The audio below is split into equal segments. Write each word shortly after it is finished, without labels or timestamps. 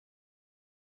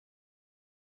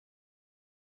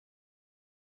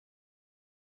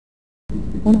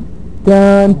Dun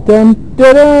dun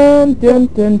dun dun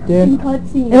dun dun.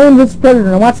 Cutscene. Alien vs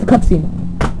Predator. Now watch the cutscene.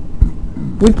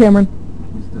 With Cameron.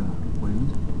 Mr.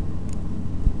 Wayland?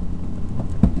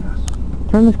 Yes.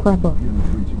 Turn this crap up.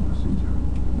 Breaching procedure.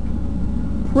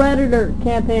 Predator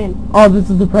campaign. Oh, this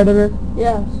is the Predator?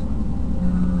 Yes.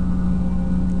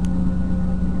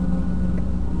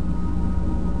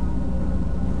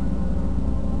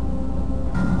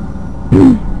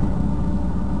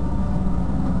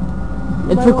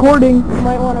 It's recording. You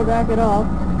might want to back it off.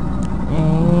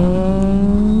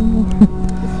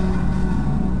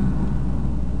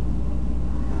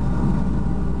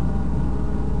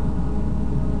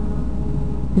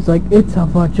 He's like, it's a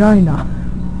vagina.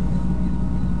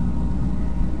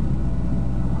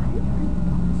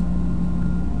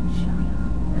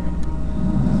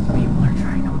 People are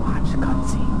trying to watch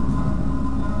cutscenes.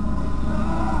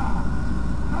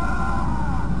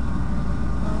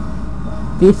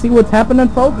 Do you see what's happening,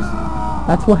 folks?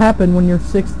 That's what happened when you're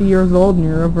 60 years old and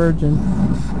you're a virgin.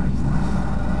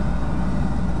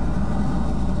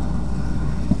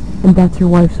 And that's your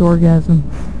wife's orgasm.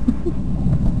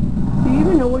 Do you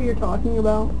even know what you're talking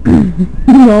about?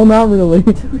 No, not really.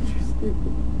 You're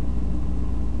stupid.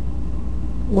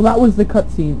 Well, that was the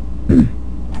cutscene.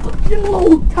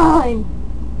 Load time!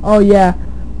 Oh yeah,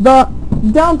 the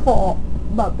downfall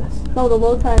about this. No, the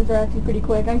load times are actually pretty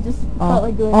quick. I just felt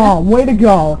like doing Oh, way to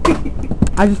go.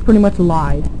 I just pretty much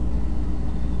lied.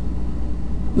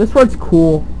 This part's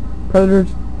cool.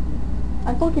 Predators.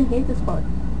 I fucking hate this part.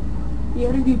 You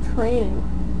gotta do training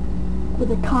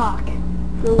with a cock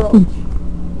for roach.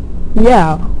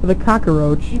 Yeah, with a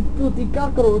cockroach. You filthy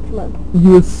cockroach, man.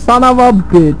 You son of a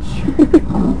bitch.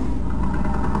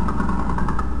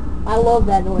 I love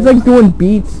that noise. He's like doing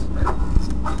beats.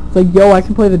 It's like, yo, I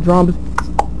can play the drums.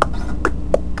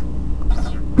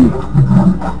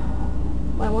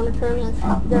 I want to turn this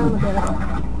down a bit.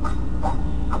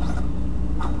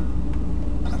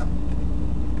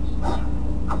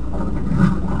 Oh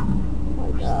my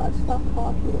god, stop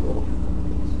talking, you little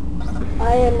fuckers. I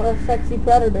am a sexy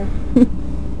predator.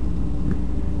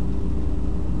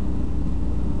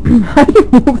 How do you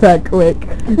move that quick?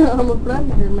 I'm a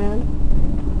predator, man.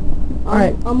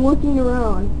 Alright. I'm looking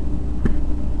around.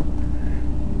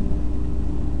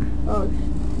 Oh,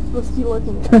 let's keep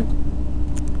looking at it.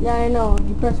 Yeah, I know.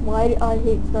 You press Y. I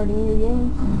hate starting new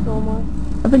games so much.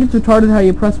 I think it's retarded how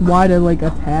you press Y to, like,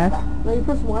 attack. No, you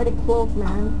press Y to close,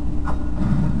 man.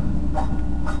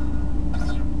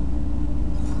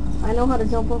 I know how to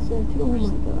jump up there, too. Oh, my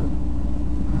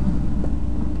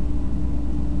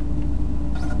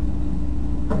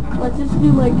God. Let's just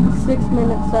do, like,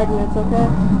 6-minute segments, okay?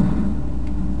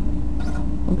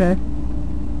 Okay.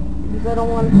 Because I don't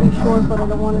want it to be short, but I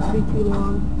don't want it to be too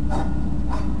long.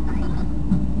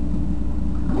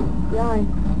 Yeah.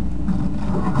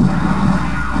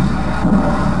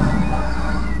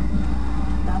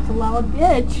 That's a loud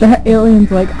bitch. That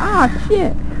alien's like, ah,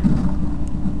 shit.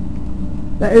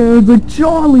 That alien's like,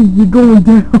 Charlie, you're going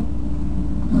down.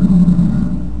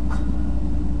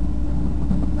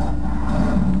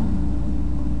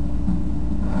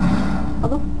 How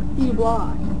the f*** do you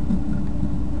block?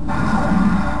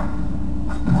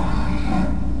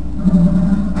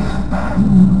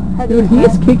 Dude, he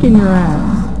is kicking your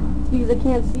ass. Because I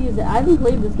can't see it. I haven't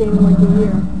played this game in like a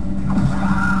year.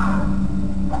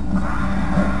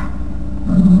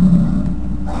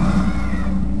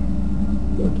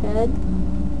 Dickhead.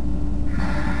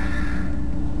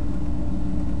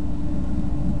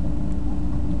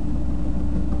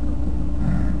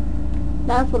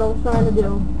 That's what I was trying to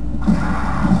do.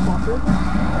 Fucker.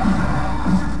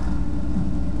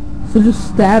 So just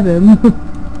stab him.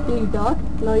 Can you duck?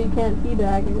 No, you can't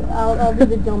teabag. I'll do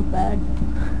the jump bag.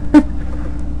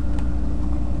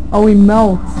 Oh, he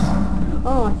melts.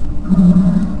 Oh,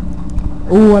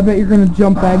 Oh, I bet you're gonna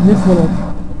jump back this little.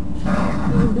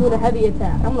 he's doing a heavy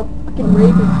attack. I'm gonna fucking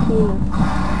rape his penis.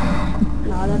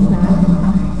 Nah, that's not.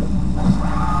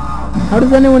 How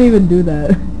does anyone even do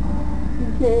that?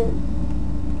 You can't.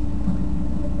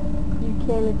 You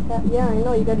can't attack. Yeah, I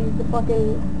know. You gotta use the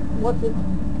fucking. What's it?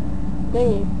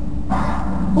 Thingy.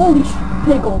 Holy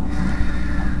pickle.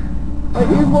 Alright,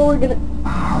 here's what we're gonna.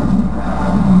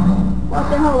 What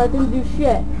the hell? That didn't do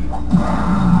shit.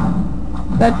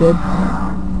 That did.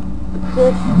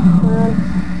 Bitch, man.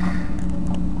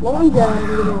 Long down,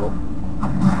 you little.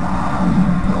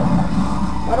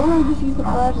 Why don't I just use the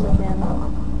plasma cannon?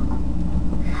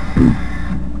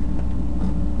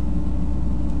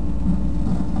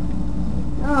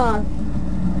 Ah.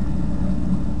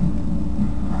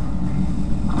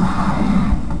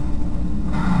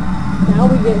 Now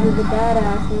we get into the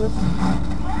badasses.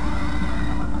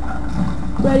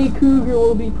 Freddy Krueger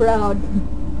will be proud.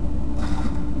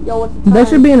 Yo, what's the time? That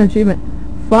should be an achievement.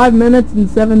 5 minutes and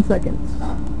 7 seconds.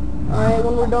 Alright,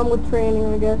 when we're done with training,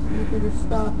 I guess you can just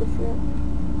stop this shit.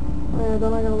 Yeah,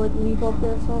 then I gotta like leap up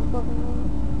there, so I'm fucking wrong.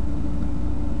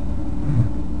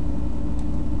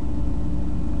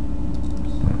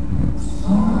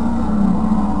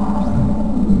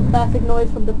 Classic noise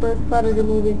from the first Predator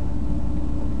movie.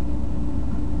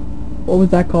 What was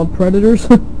that called? Predators?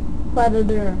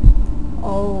 Predator.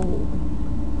 Oh.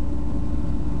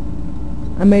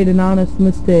 I made an honest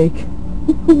mistake.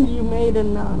 You made a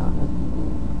non-honest.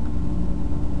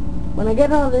 When I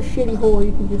get out of this shitty hole,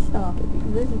 you can just stop it.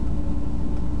 Because this is...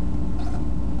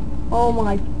 Oh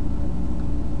my...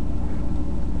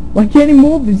 Why can't he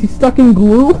move? Is he stuck in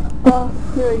glue? Oh,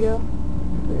 here we go.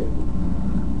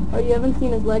 Oh, you haven't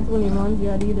seen his legs when he runs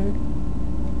yet either.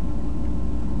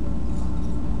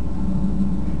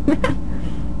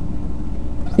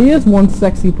 He is one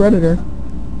sexy predator.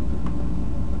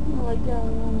 Oh my god.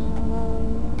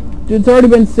 Dude, it's already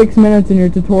been 6 minutes and your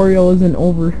tutorial isn't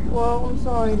over. Well, I'm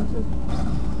sorry. This is...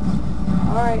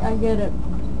 Alright, I get it.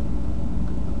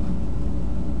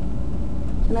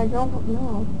 Can I jump up?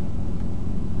 No.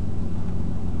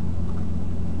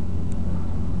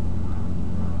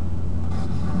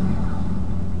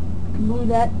 Blew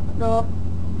that up.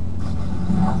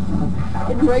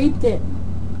 It raped it.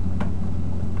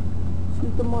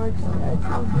 Shoot the marks.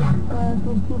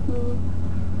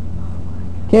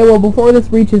 Okay, well, before this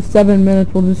reaches 7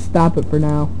 minutes, we'll just stop it for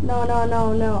now.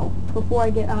 No. Before I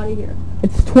get out of here.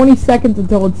 It's 20 seconds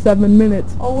until it's 7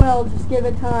 minutes. Oh well, just give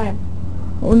it time.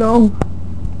 Oh no.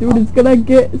 Dude, it's gonna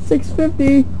get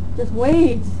 6:50. Just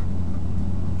wait.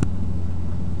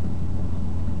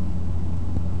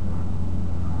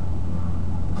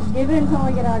 Just give it until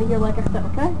I get out of here, like I said,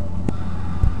 okay?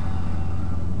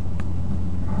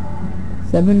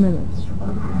 7 minutes.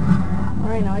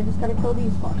 Alright, now I just gotta kill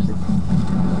these fuckers.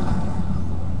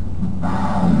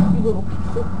 You little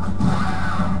piece of...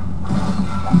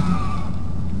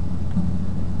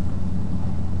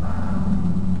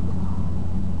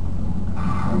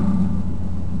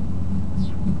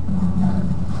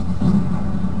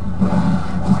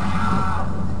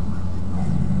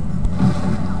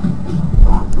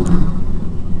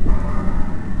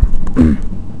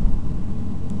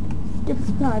 Give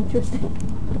us time, Tristan.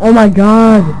 Oh my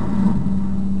god.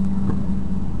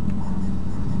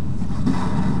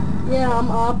 Yeah, I'm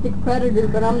Optic Predator,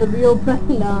 but I'm the real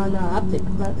Predator. No, Optic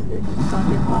Predator. Fuck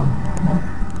it.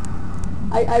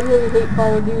 I really hate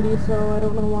Call of Duty, so I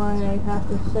don't know why I have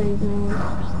to say his name.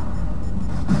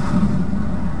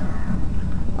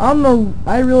 I don't know.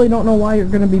 I really don't know why you're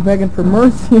gonna be begging for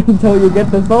mercy until you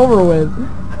get this over with.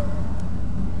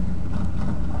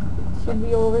 Should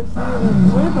be over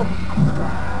soon. Where the...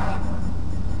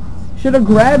 Should have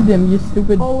grabbed him, you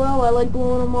stupid. Oh well, I like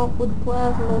blowing him off with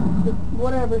plasma, the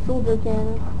whatever, soldier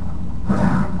cannon.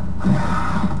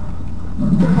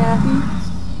 You happy?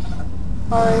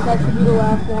 Alright, that should be the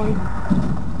last one.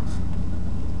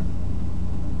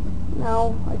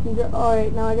 Now, I can just,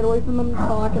 alright, now I gotta wait for them to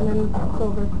talk and then it's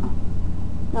over.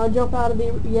 Now jump out of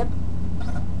the, yep.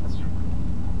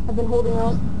 I've been holding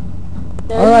out.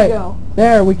 There you go.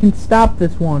 There, we can stop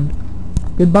this one.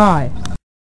 Goodbye.